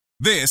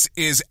This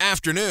is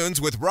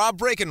Afternoons with Rob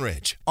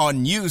Breckenridge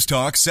on News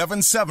Talk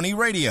 770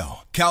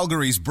 Radio,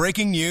 Calgary's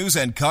breaking news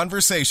and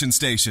conversation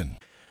station.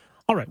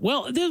 All right.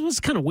 Well, this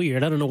was kind of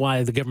weird. I don't know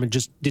why the government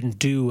just didn't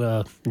do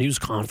a news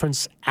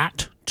conference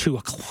at 2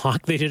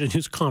 o'clock. They did a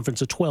news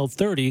conference at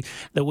 12:30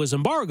 that was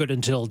embargoed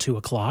until 2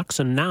 o'clock.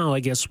 So now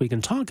I guess we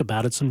can talk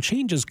about it. Some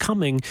changes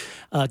coming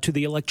to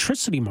the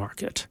electricity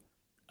market,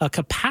 a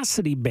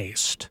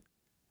capacity-based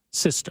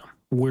system,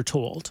 we're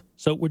told.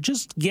 So we're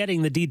just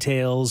getting the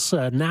details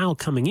now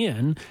coming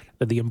in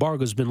that the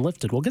embargo's been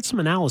lifted. We'll get some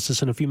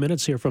analysis in a few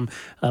minutes here from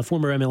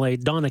former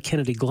MLA Donna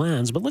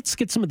Kennedy-Glans, but let's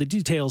get some of the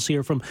details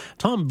here from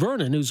Tom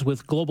Vernon, who's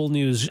with Global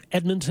News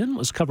Edmonton,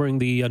 was covering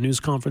the news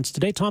conference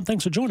today. Tom,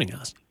 thanks for joining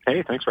us.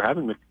 Hey, thanks for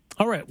having me.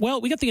 All right.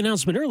 Well, we got the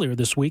announcement earlier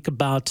this week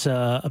about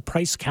a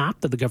price cap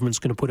that the government's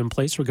going to put in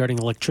place regarding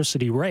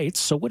electricity rates.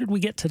 So what did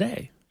we get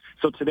today?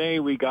 So today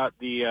we got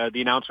the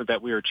announcement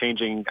that we are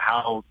changing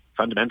how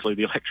fundamentally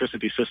the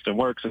electricity system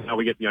works, and now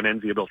we get the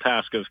unenviable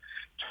task of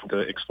trying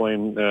to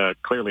explain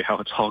clearly how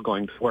it's all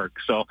going to work.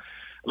 So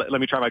let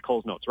me try my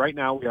Coles notes. Right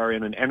now we are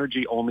in an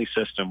energy-only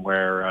system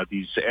where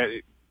these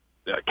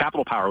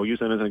Capital Power, we'll use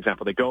them as an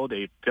example, they build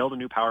a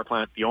new power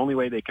plant. The only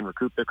way they can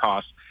recoup their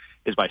costs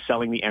is by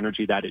selling the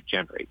energy that it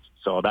generates.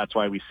 So that's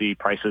why we see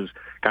prices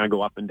kind of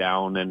go up and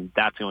down, and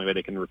that's the only way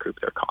they can recoup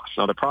their costs.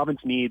 Now the province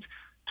needs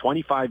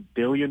 $25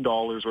 billion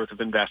worth of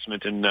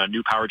investment in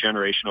new power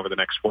generation over the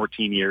next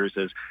 14 years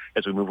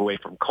as we move away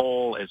from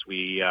coal, as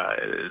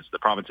the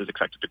province is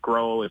expected to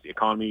grow, as the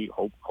economy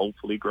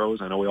hopefully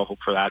grows. I know we all hope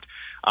for that.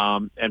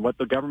 And what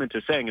the government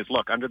is saying is,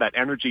 look, under that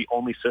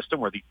energy-only system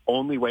where the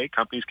only way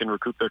companies can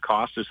recoup their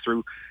costs is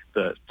through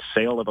the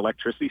sale of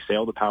electricity,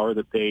 sale of the power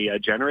that they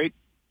generate,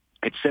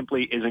 it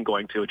simply isn't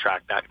going to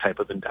attract that type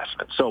of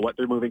investment. So what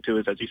they're moving to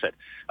is, as you said,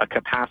 a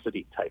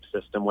capacity-type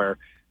system where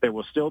there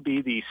will still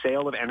be the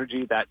sale of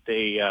energy that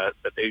they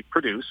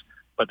produce,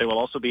 but there will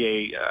also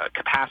be a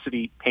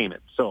capacity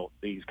payment. So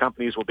these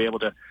companies will be able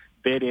to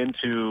bid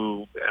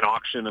into an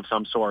auction of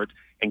some sort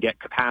and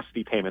get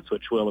capacity payments,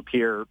 which will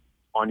appear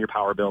on your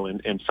power bill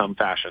in some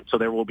fashion. So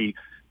there will be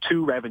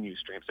two revenue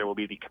streams. There will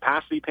be the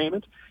capacity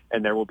payment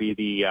and there will be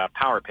the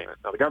power payment.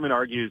 Now, the government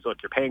argues, look,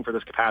 you're paying for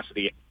this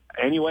capacity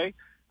anyway.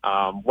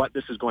 What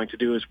this is going to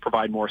do is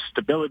provide more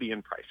stability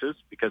in prices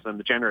because then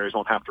the generators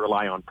won't have to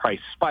rely on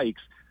price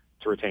spikes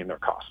to retain their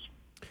costs.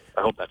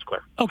 I hope that's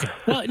clear. Okay.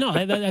 Well, no,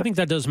 I think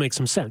that does make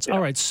some sense. Yeah. All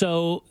right.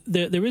 So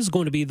there is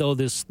going to be, though,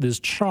 this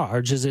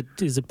charge. Is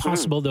it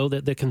possible, though,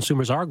 that the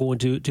consumers are going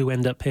to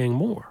end up paying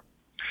more?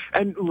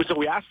 And so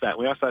we asked that.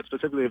 We asked that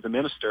specifically of the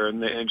minister,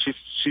 and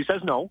she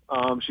says no.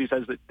 She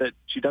says that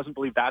she doesn't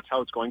believe that's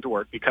how it's going to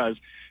work because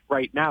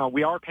right now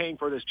we are paying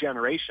for this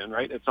generation,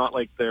 right? It's not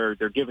like they're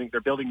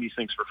building these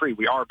things for free.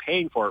 We are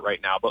paying for it right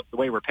now, but the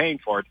way we're paying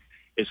for it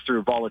is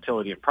through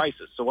volatility in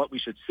prices. So what we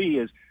should see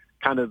is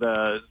kind of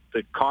the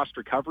cost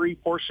recovery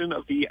portion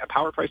of the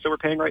power price that we're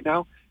paying right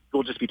now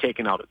will just be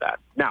taken out of that.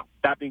 Now,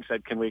 that being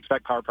said, can we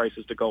expect power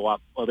prices to go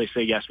up? Well, they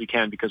say yes, we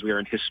can because we are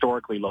in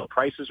historically low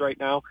prices right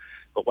now.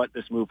 But what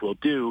this move will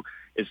do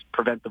is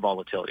prevent the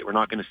volatility. We're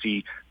not going to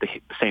see the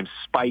same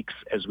spikes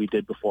as we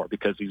did before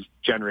because these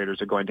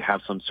generators are going to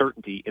have some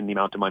certainty in the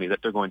amount of money that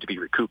they're going to be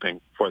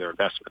recouping for their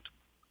investment.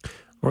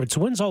 All right,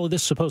 so when's all of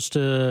this supposed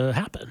to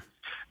happen?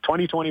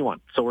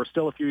 2021. So we're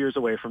still a few years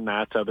away from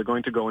that. They're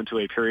going to go into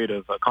a period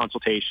of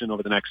consultation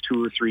over the next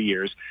 2 or 3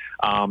 years.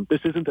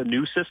 This isn't a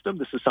new system.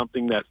 This is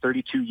something that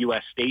 32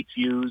 U.S. states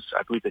use.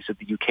 I believe they said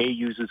the U.K.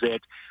 uses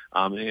it,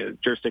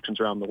 jurisdictions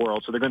around the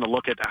world. So they're going to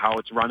look at how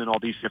it's run in all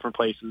these different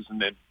places and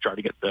then try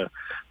to get the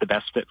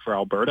best fit for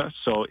Alberta.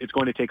 So it's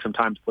going to take some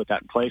time to put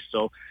that in place.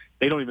 So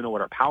they don't even know what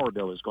our power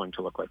bill is going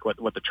to look like,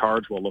 what the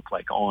charge will look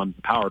like on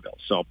the power bill.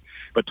 So,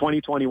 but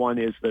 2021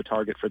 is the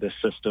target for this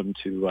system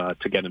to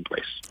get in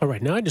place. All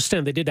right. Now, I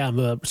understand they did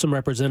have some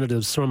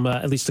representatives from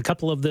at least a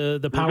couple of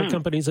the power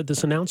companies at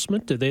this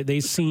announcement. Do they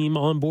seem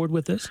on board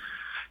with this?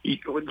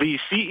 The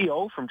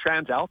CEO from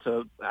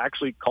TransAlta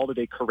actually called it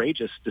a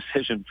courageous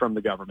decision from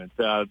the government.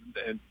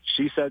 And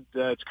she said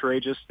it's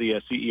courageous.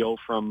 The CEO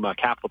from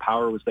Capital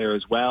Power was there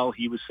as well.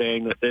 He was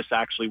saying that this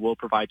actually will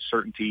provide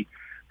certainty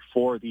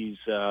for these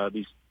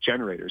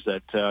generators,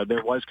 that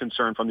there was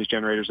concern from these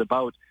generators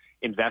about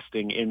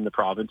investing in the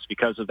province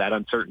because of that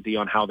uncertainty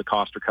on how the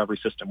cost recovery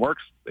system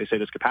works. They say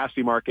this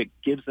capacity market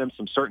gives them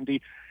some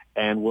certainty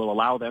and will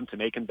allow them to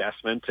make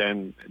investment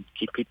and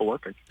keep people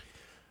working.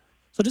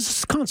 So does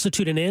this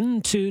constitute an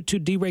end to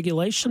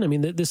deregulation? I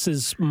mean, this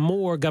is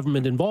more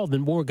government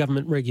involvement, more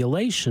government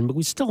regulation, but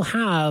we still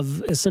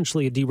have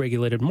essentially a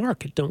deregulated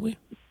market, don't we?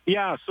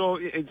 Yeah, so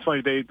it's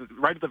funny. They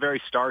right at the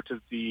very start of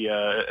the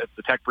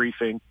tech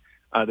briefing,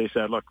 they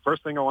said, look,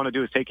 first thing I want to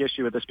do is take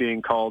issue with this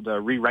being called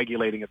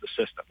re-regulating of the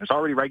system. There's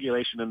already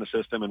regulation in the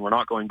system, and we're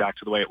not going back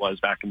to the way it was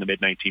back in the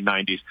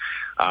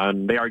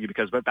mid-1990s. They argue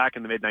because back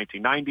in the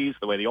mid-1990s,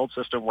 the way the old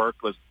system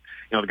worked was,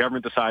 the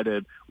government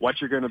decided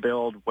what you're going to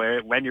build,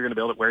 when you're going to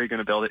build it, where you're going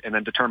to build it, and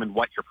then determine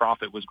what your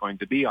profit was going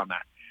to be on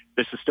that.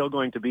 this is still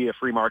going to be a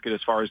free market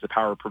as far as the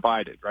power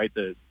provided, right?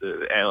 The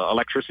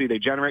electricity they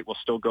generate will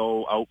still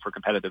go out for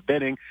competitive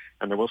bidding,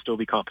 and there will still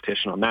be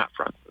competition on that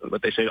front.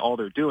 But they say all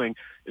they're doing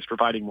is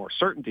providing more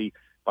certainty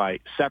by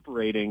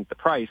separating the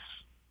price,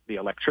 the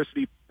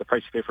electricity, the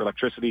price you pay for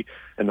electricity,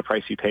 and the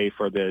price you pay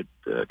for the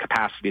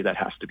capacity that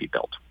has to be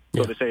built.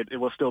 So they say it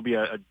will still be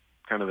a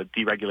kind of a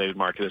deregulated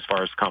market as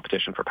far as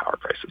competition for power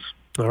prices.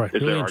 All right,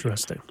 really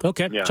interesting.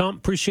 Okay, yeah. Tom,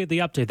 appreciate the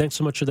update. Thanks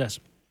so much for this.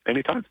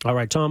 Anytime. All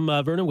right, Tom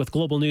Vernon with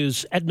Global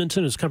News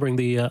Edmonton is covering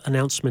the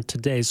announcement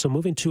today. So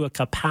moving to a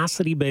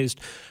capacity-based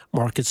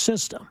market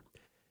system.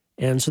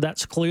 And so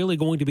that's clearly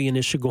going to be an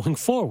issue going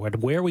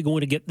forward. Where are we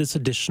going to get this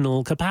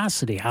additional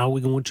capacity? How are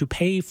we going to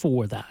pay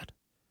for that?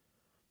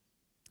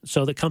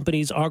 So the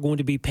companies are going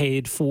to be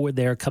paid for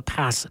their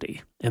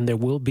capacity, and there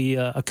will be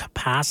a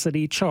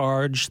capacity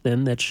charge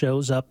then that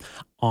shows up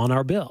on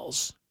our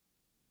bills.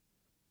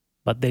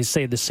 But they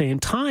say at the same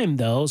time,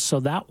 though, so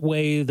that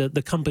way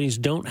the companies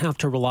don't have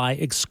to rely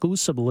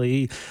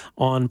exclusively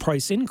on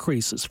price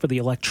increases for the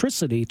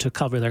electricity to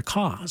cover their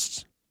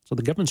costs. So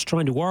the government's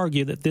trying to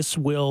argue that this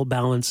will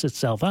balance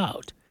itself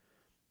out.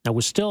 Now,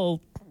 we're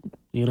still,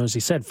 as he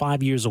said,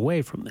 5 years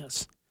away from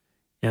this,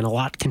 and a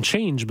lot can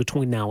change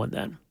between now and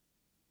then.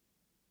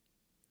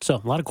 So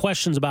a lot of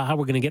questions about how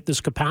we're going to get this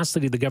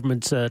capacity. The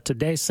government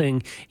today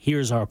saying,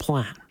 here's our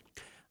plan.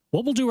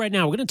 What we'll do right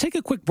now, we're going to take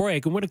a quick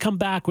break, and we're going to come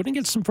back. We're going to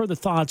get some further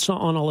thoughts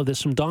on all of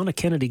this from Donna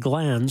Kennedy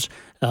Glanz,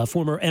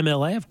 former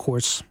MLA, of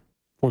course,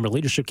 former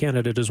leadership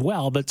candidate as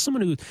well, but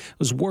someone who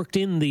has worked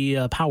in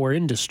the power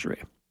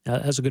industry,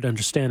 has a good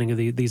understanding of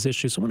these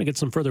issues. So I want to get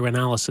some further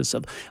analysis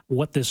of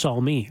what this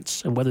all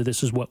means and whether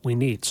this is what we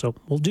need. So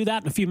we'll do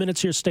that in a few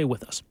minutes here. Stay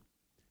with us.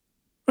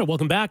 All right,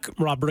 welcome back.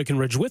 Rob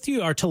Breckenridge with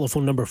you. Our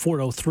telephone number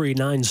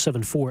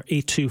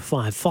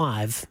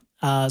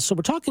 403-974-8255. So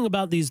we're talking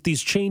about these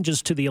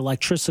changes to the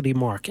electricity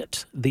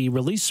market. The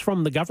release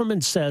from the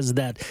government says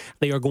that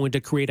they are going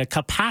to create a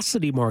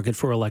capacity market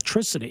for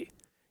electricity,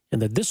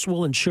 and that this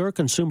will ensure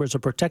consumers are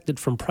protected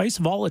from price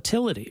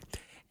volatility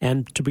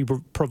and to be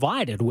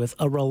provided with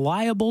a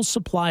reliable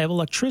supply of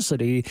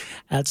electricity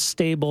at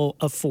stable,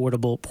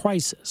 affordable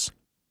prices.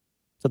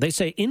 So they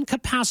say in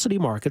capacity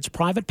markets,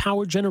 private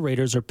power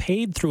generators are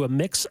paid through a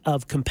mix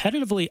of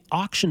competitively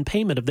auction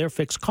payment of their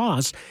fixed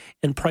costs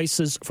and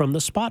prices from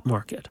the spot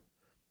market.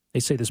 They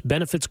say this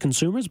benefits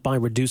consumers by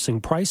reducing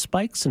price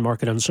spikes and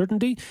market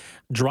uncertainty,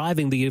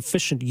 driving the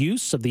efficient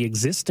use of the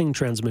existing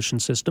transmission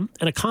system,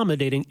 and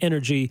accommodating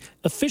energy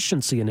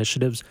efficiency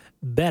initiatives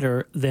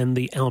better than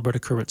the Alberta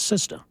current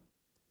system.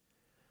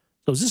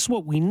 So is this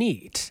what we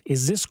need?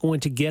 Is this going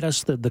to get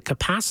us the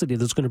capacity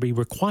that's going to be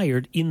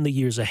required in the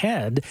years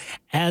ahead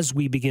as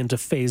we begin to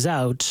phase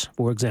out,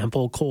 for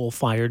example,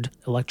 coal-fired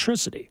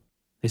electricity?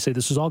 They say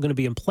this is all going to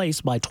be in place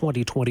by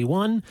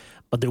 2021,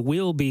 but there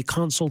will be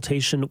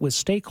consultation with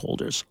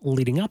stakeholders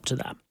leading up to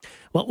that.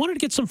 Well, I wanted to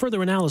get some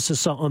further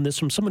analysis on this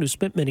from someone who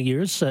spent many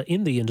years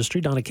in the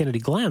industry, Donna Kennedy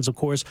Glanz, of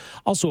course,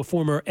 also a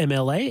former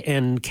MLA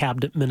and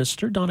cabinet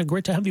minister. Donna,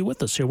 great to have you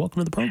with us here.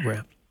 Welcome to the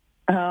program.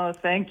 Oh,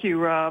 thank you,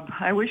 Rob.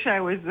 I wish I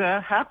was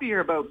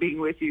happier about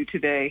being with you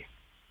today.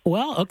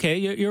 Well, okay,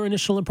 your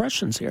initial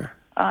impressions here.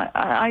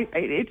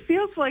 It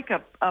feels like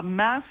a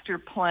master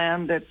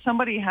plan that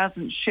somebody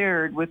hasn't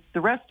shared with the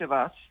rest of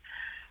us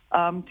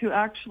to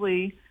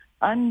actually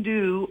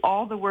undo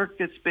all the work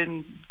that's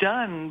been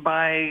done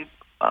by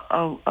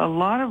a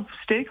lot of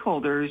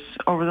stakeholders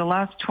over the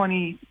last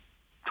 20,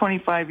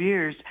 25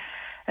 years.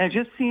 And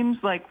it just seems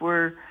like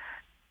we're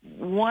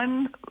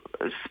one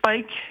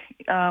spike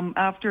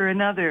after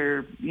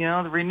another,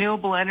 the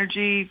renewable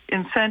energy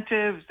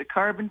incentives, the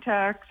carbon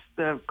tax,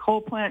 the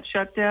coal plant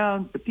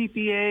shutdowns, the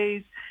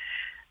PPAs,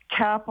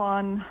 cap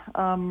on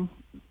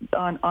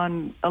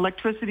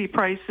electricity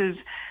prices,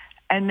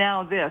 and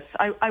now this.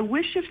 I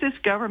wish if this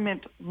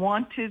government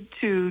wanted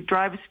to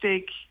drive a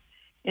stake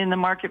in the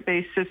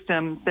market-based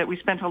system that we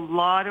spent a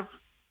lot of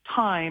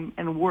time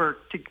and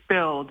work to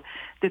build,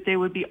 that they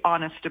would be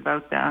honest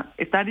about that.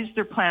 If that is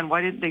their plan,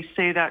 why didn't they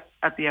say that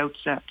at the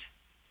outset?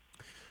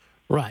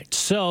 Right.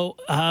 So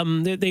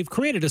they've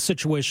created a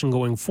situation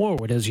going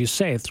forward, as you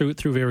say, through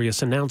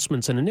various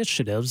announcements and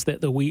initiatives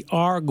that we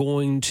are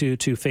going to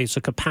face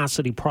a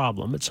capacity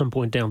problem at some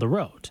point down the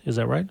road. Is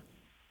that right?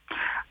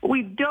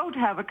 We don't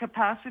have a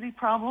capacity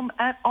problem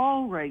at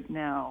all right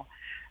now.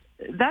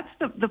 That's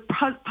the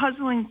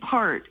puzzling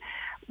part.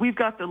 We've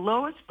got the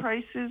lowest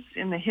prices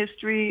in the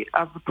history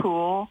of the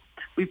pool.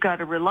 We've got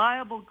a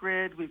reliable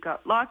grid. We've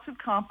got lots of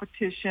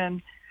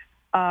competition.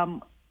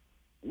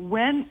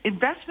 When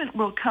investment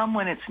will come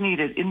when it's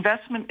needed.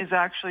 Investment is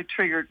actually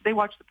triggered. They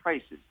watch the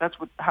prices. That's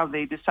how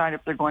they decide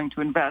if they're going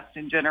to invest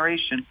in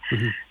generation.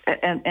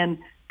 Mm-hmm. And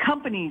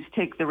companies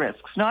take the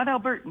risks, not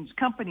Albertans.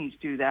 Companies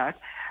do that.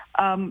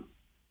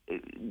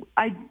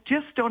 I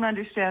just don't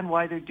understand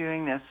why they're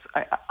doing this.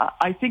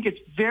 I think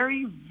it's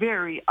very,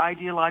 very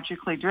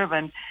ideologically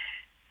driven.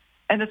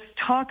 And it's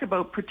talk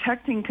about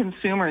protecting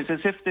consumers as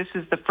if this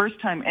is the first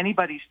time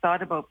anybody's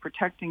thought about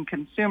protecting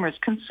consumers.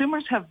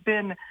 Consumers have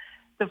been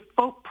the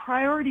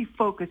priority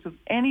focus of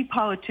any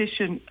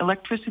politician.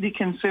 Electricity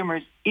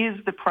consumers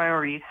is the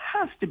priority. It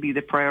has to be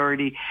the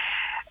priority.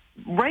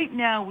 Right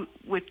now,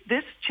 with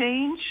this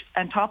change,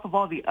 on top of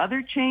all the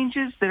other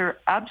changes that are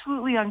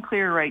absolutely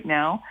unclear right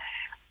now,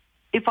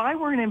 if I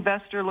were an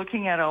investor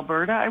looking at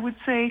Alberta, I would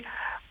say,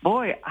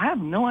 boy, I have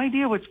no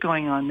idea what's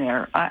going on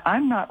there.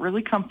 I'm not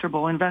really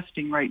comfortable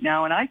investing right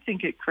now, and I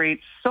think it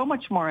creates so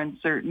much more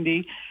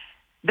uncertainty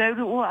that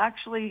it will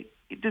actually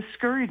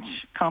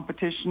discourage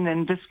competition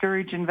and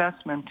discourage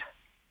investment.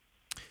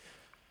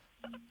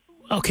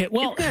 Okay,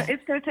 well,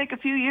 it's going to take a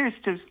few years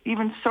to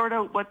even sort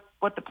out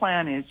what the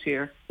plan is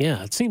here.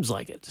 Yeah, it seems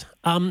like it.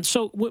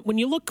 So when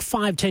you look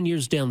 5-10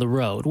 years down the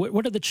road,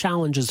 what are the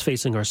challenges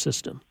facing our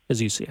system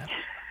as you see it?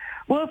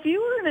 Well, if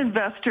you were an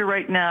investor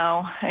right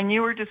now and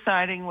you were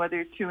deciding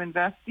whether to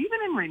invest even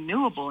in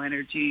renewable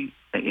energy,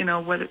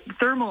 whether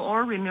thermal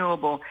or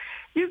renewable,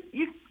 you're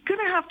going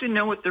to have to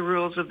know what the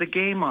rules of the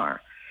game are.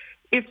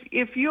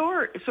 If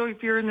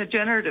you're in the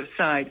generative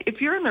side, if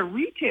you're in the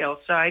retail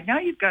side, now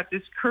you've got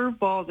this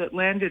curveball that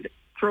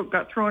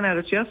got thrown at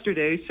us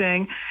yesterday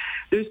saying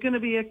there's going to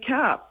be a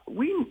cap.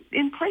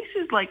 In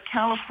places like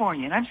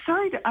California, and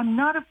I'm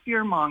not a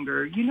fear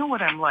monger. You know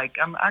what I'm like.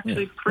 I'm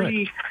actually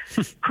pretty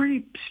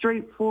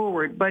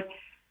straightforward. But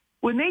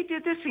when they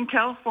did this in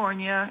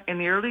California in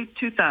the early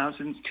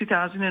 2000s,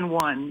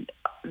 2001,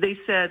 they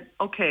said,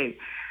 okay,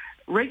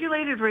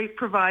 regulated rate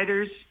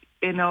providers,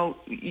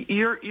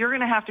 you're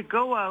going to have to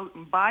go out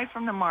and buy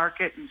from the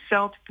market and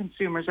sell to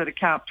consumers at a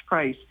capped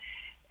price.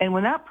 And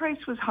when that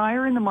price was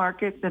higher in the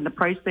market than the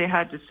price they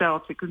had to sell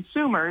to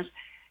consumers,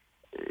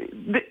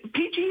 the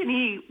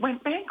PG&E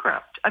went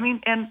bankrupt. I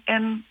mean,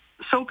 and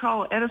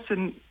so-called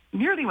Edison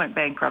nearly went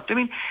bankrupt. I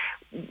mean,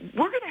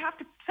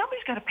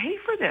 somebody's got to pay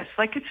for this.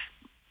 Like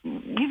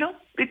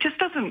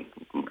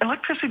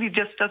electricity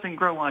just doesn't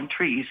grow on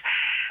trees.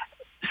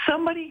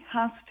 Somebody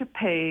has to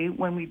pay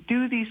when we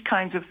do these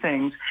kinds of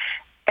things.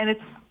 And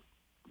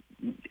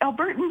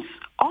Albertans,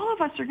 all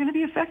of us are going to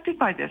be affected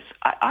by this.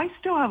 I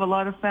still have a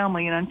lot of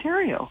family in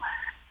Ontario.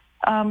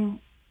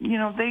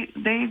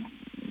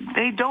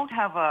 They don't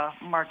have a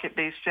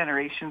market-based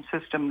generation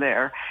system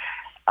there.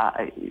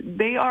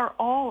 They are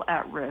all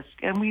at risk,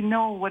 and we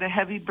know what a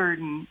heavy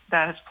burden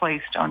that has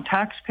placed on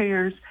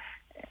taxpayers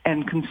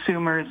and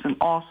consumers and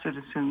all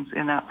citizens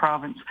in that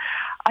province.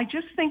 I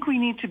just think we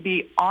need to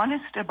be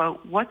honest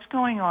about what's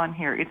going on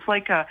here. It's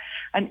like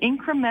an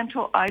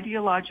incremental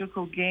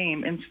ideological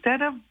game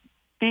instead of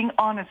being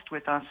honest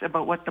with us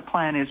about what the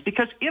plan is.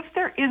 Because if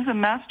there is a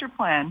master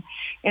plan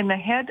in the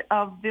head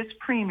of this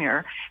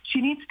premier,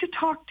 she needs to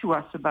talk to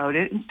us about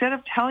it instead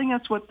of telling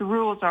us what the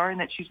rules are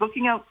and that she's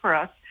looking out for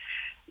us.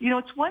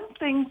 It's one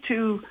thing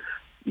to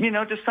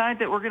decide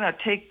that we're going to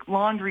take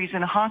laundries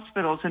in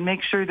hospitals and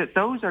make sure that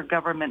those are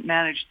government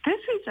managed. This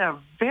is a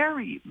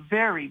very,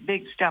 very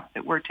big step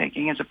that we're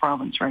taking as a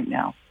province right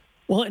now.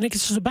 Well, and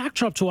it's a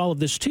backdrop to all of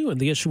this, too. And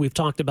the issue we've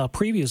talked about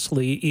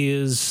previously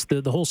is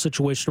the whole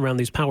situation around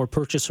these power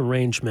purchase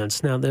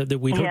arrangements. Now, that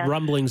we've heard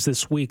rumblings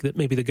this week that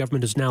maybe the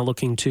government is now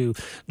looking to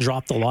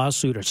drop the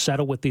lawsuit or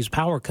settle with these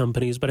power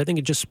companies. But I think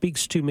it just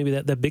speaks to maybe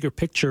that bigger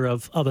picture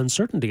of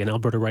uncertainty in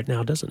Alberta right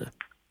now, doesn't it?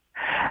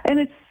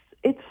 And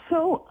it's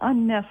so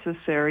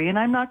unnecessary. And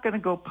I'm not going to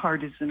go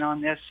partisan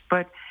on this,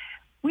 but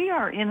we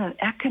are in an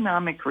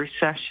economic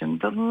recession.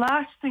 The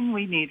last thing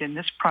we need in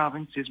this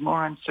province is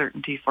more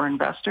uncertainty for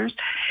investors.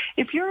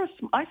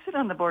 I sit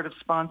on the board of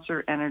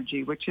Sponsor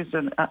Energy, which is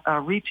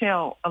a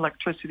retail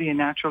electricity and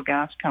natural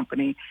gas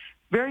company.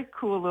 Very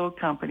cool little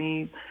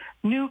company,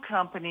 new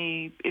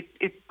company.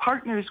 It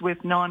partners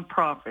with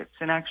nonprofits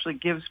and actually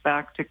gives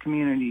back to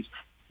communities.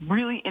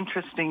 Really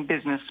interesting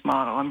business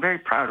model. I'm very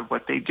proud of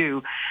what they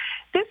do.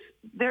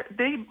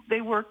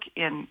 They work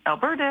in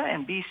Alberta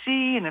and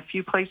BC and a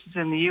few places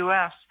in the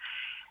U.S.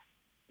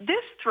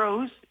 This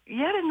throws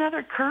yet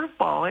another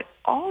curveball at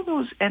all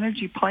those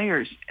energy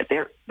players.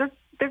 They're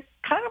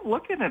kind of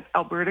looking at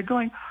Alberta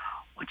going,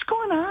 what's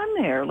going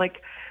on there?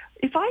 Like,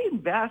 if I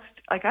invest,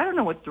 I don't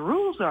know what the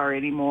rules are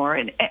anymore.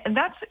 And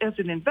that's as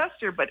an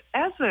investor, but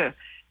as a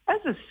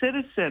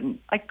citizen,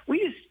 we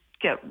just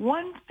get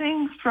one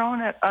thing thrown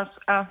at us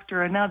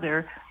after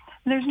another.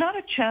 And there's not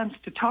a chance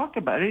to talk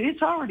about it.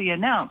 It's already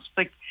announced.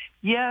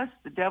 Yes,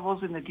 the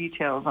devil's in the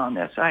details on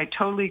this. I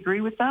totally agree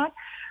with that.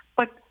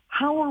 But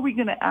how are we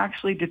going to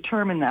actually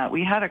determine that?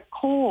 We had a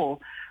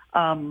coal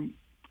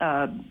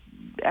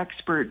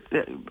expert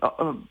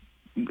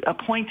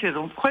appointed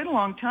quite a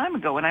long time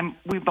ago, and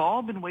we've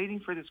all been waiting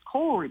for this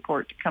coal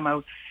report to come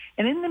out.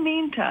 And in the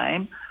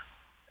meantime,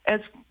 as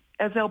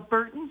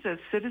Albertans, as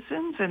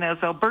citizens, and as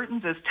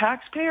Albertans as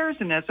taxpayers,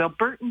 and as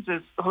Albertans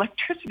as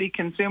electricity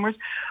consumers,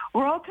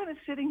 we're all kind of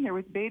sitting here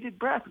with bated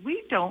breath.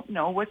 We don't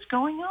know what's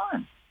going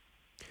on.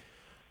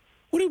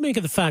 What do you make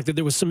of the fact that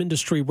there was some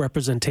industry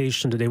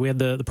representation today? We had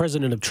the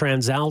president of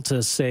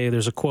TransAlta say,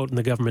 there's a quote in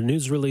the government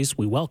news release,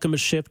 "We welcome a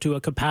shift to a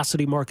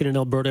capacity market in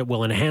Alberta. It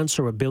will enhance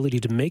our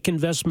ability to make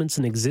investments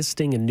in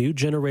existing and new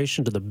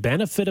generation to the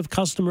benefit of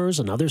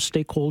customers and other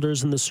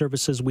stakeholders in the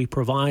services we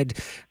provide."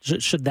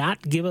 Should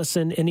that give us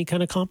any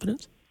kind of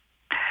confidence?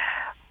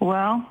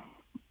 Well,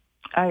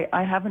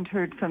 I haven't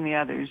heard from the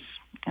others,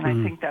 and I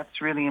think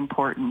that's really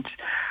important.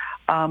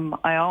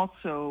 I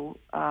also...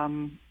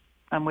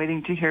 I'm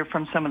waiting to hear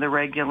from some of the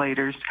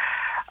regulators.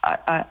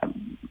 I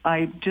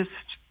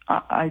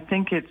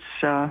think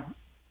it's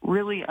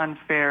really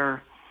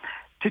unfair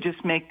to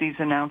just make these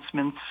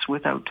announcements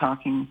without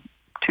talking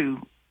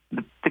to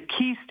the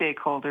key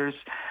stakeholders.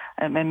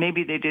 And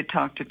maybe they did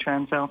talk to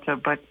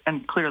TransAlta,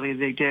 and clearly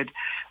they did.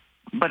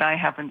 But I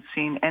haven't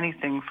seen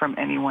anything from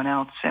anyone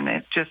else, and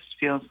it just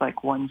feels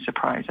like one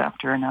surprise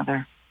after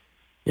another.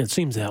 It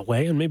seems that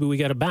way, and maybe we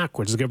got it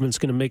backwards. The government's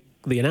going to make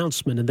the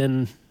announcement and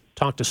then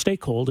talk to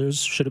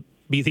stakeholders. Should it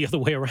be the other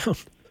way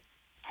around?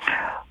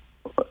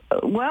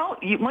 Well,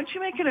 once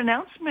you make an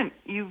announcement,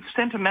 you've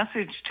sent a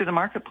message to the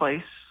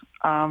marketplace.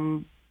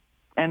 And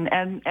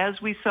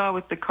as we saw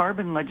with the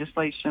carbon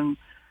legislation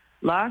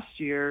last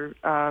year,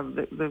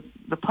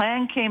 the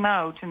plan came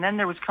out, and then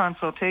there was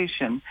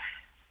consultation.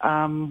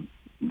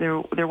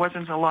 There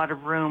wasn't a lot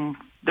of room.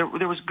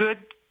 There was good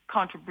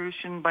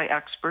contribution by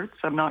experts.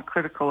 I'm not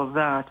critical of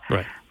that.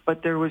 Right.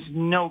 But there was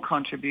no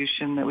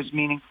contribution that was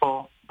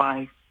meaningful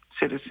by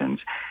citizens,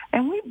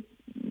 and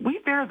we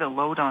bear the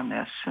load on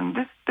this. And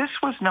this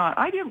was not.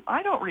 I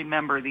don't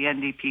remember the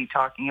NDP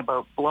talking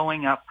about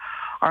blowing up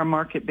our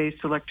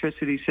market-based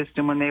electricity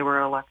system when they were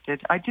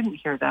elected. I didn't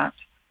hear that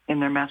in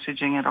their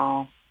messaging at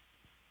all.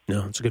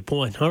 No, that's a good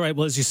point. All right,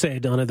 well, as you say,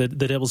 Donna, the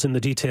devil's in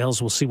the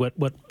details. We'll see what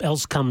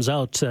else comes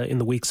out in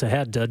the weeks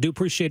ahead. Do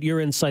appreciate your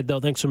insight,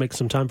 though. Thanks for making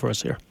some time for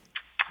us here.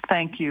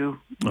 Thank you.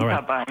 All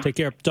right. Bye-bye. Take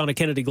care. Donna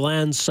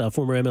Kennedy-Glans,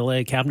 former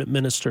MLA, cabinet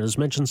minister, has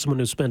mentioned someone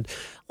who spent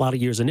a lot of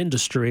years in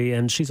industry,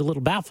 and she's a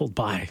little baffled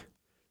by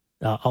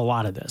a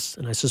lot of this,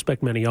 and I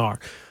suspect many are.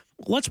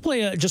 Let's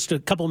play just a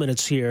couple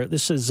minutes here.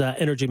 This is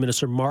Energy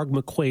Minister Marg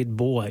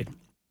McQuaid-Boyd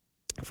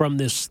from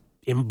this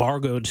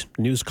embargoed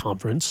news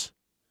conference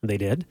they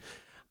did,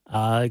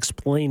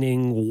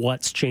 explaining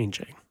what's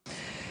changing.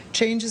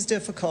 Change is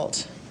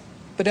difficult,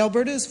 but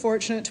Alberta is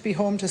fortunate to be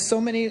home to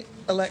so many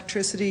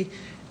electricity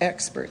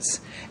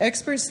experts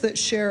that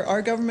share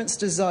our government's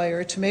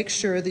desire to make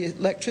sure the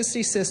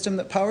electricity system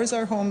that powers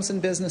our homes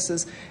and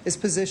businesses is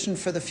positioned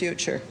for the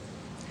future.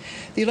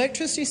 The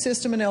electricity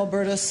system in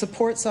Alberta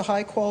supports a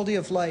high quality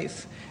of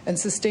life and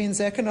sustains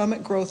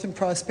economic growth and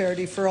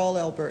prosperity for all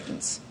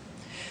Albertans.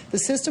 The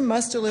system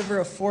must deliver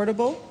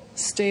affordable,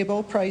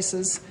 stable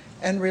prices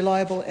and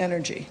reliable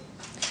energy.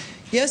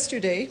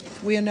 Yesterday,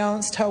 we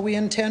announced how we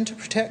intend to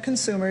protect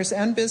consumers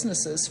and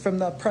businesses from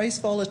the price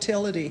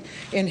volatility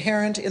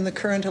inherent in the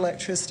current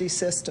electricity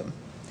system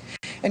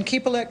and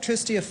keep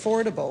electricity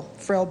affordable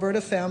for Alberta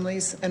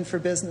families and for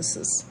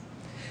businesses.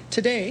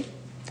 Today,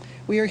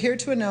 we are here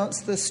to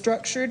announce the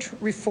structured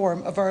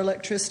reform of our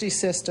electricity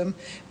system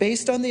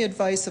based on the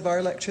advice of our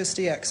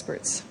electricity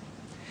experts.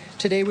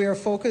 Today, we are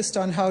focused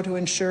on how to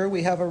ensure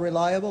we have a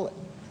reliable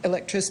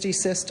electricity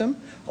system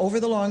over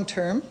the long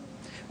term,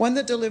 one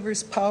that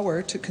delivers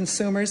power to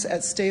consumers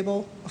at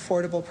stable,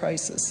 affordable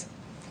prices.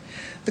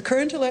 The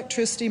current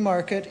electricity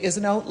market is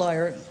an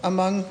outlier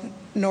among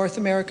North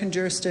American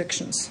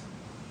jurisdictions.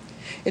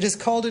 It is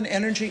called an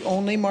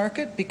energy-only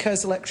market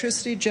because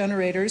electricity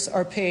generators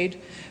are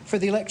paid for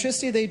the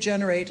electricity they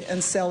generate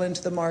and sell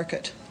into the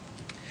market.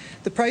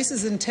 The price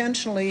is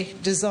intentionally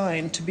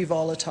designed to be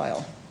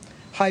volatile.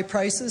 High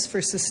prices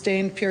for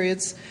sustained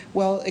periods,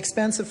 while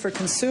expensive for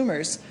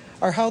consumers,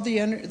 are how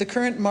the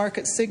current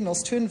market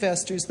signals to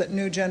investors that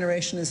new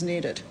generation is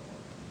needed.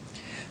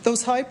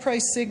 Those high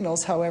price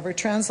signals, however,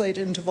 translate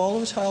into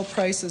volatile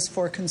prices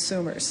for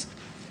consumers.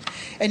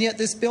 And yet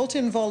this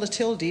built-in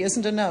volatility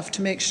isn't enough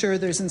to make sure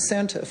there's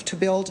incentive to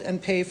build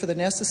and pay for the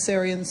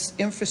necessary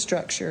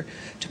infrastructure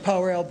to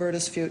power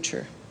Alberta's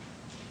future.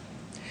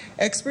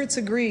 Experts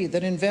agree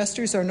that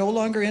investors are no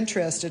longer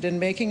interested in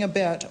making a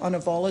bet on a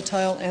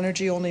volatile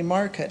energy-only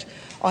market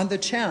on the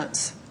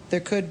chance there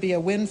could be a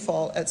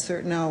windfall at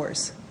certain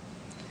hours.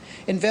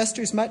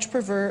 Investors much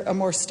prefer a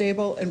more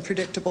stable and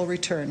predictable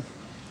return.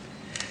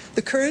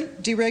 The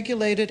current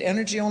deregulated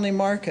energy-only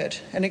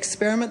market, an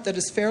experiment that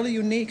is fairly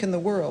unique in the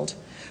world,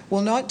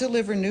 will not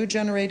deliver new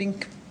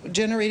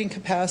generating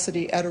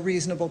capacity at a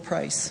reasonable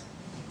price.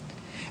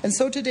 And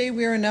so today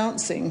we are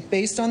announcing,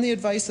 based on the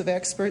advice of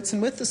experts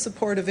and with the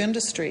support of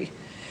industry,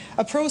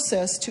 a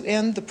process to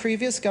end the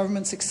previous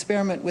government's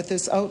experiment with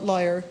this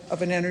outlier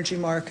of an energy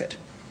market.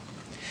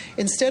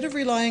 Instead of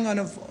relying on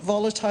a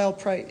volatile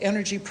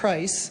energy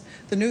price,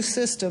 the new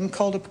system,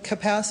 called a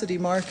capacity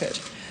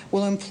market,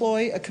 will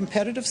employ a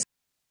competitive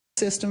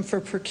system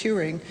for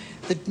procuring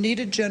the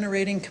needed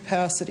generating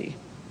capacity.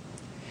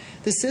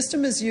 The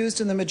system is used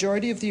in the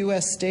majority of the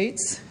U.S.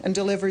 states and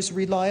delivers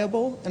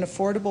reliable and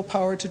affordable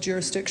power to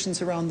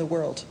jurisdictions around the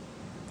world.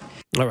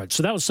 All right,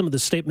 so that was some of the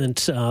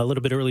statement a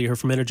little bit earlier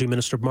from Energy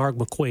Minister Mark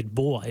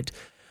McQuaid-Boyd.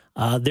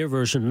 Their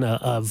version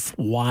of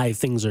why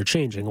things are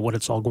changing and what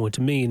it's all going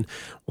to mean.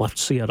 We'll have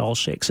to see how it all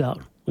shakes out.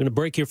 We're going to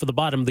break here for the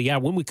bottom of the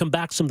hour. When we come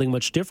back, something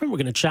much different. We're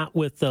going to chat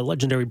with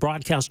legendary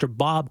broadcaster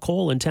Bob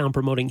Cole in town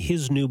promoting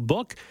his new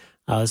book.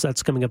 So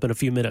that's coming up in a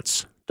few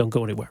minutes. Don't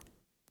go anywhere.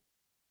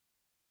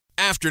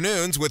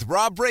 Afternoons with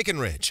Rob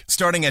Breckenridge,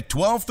 starting at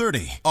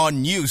 12:30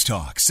 on News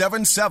Talk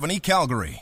 770 Calgary.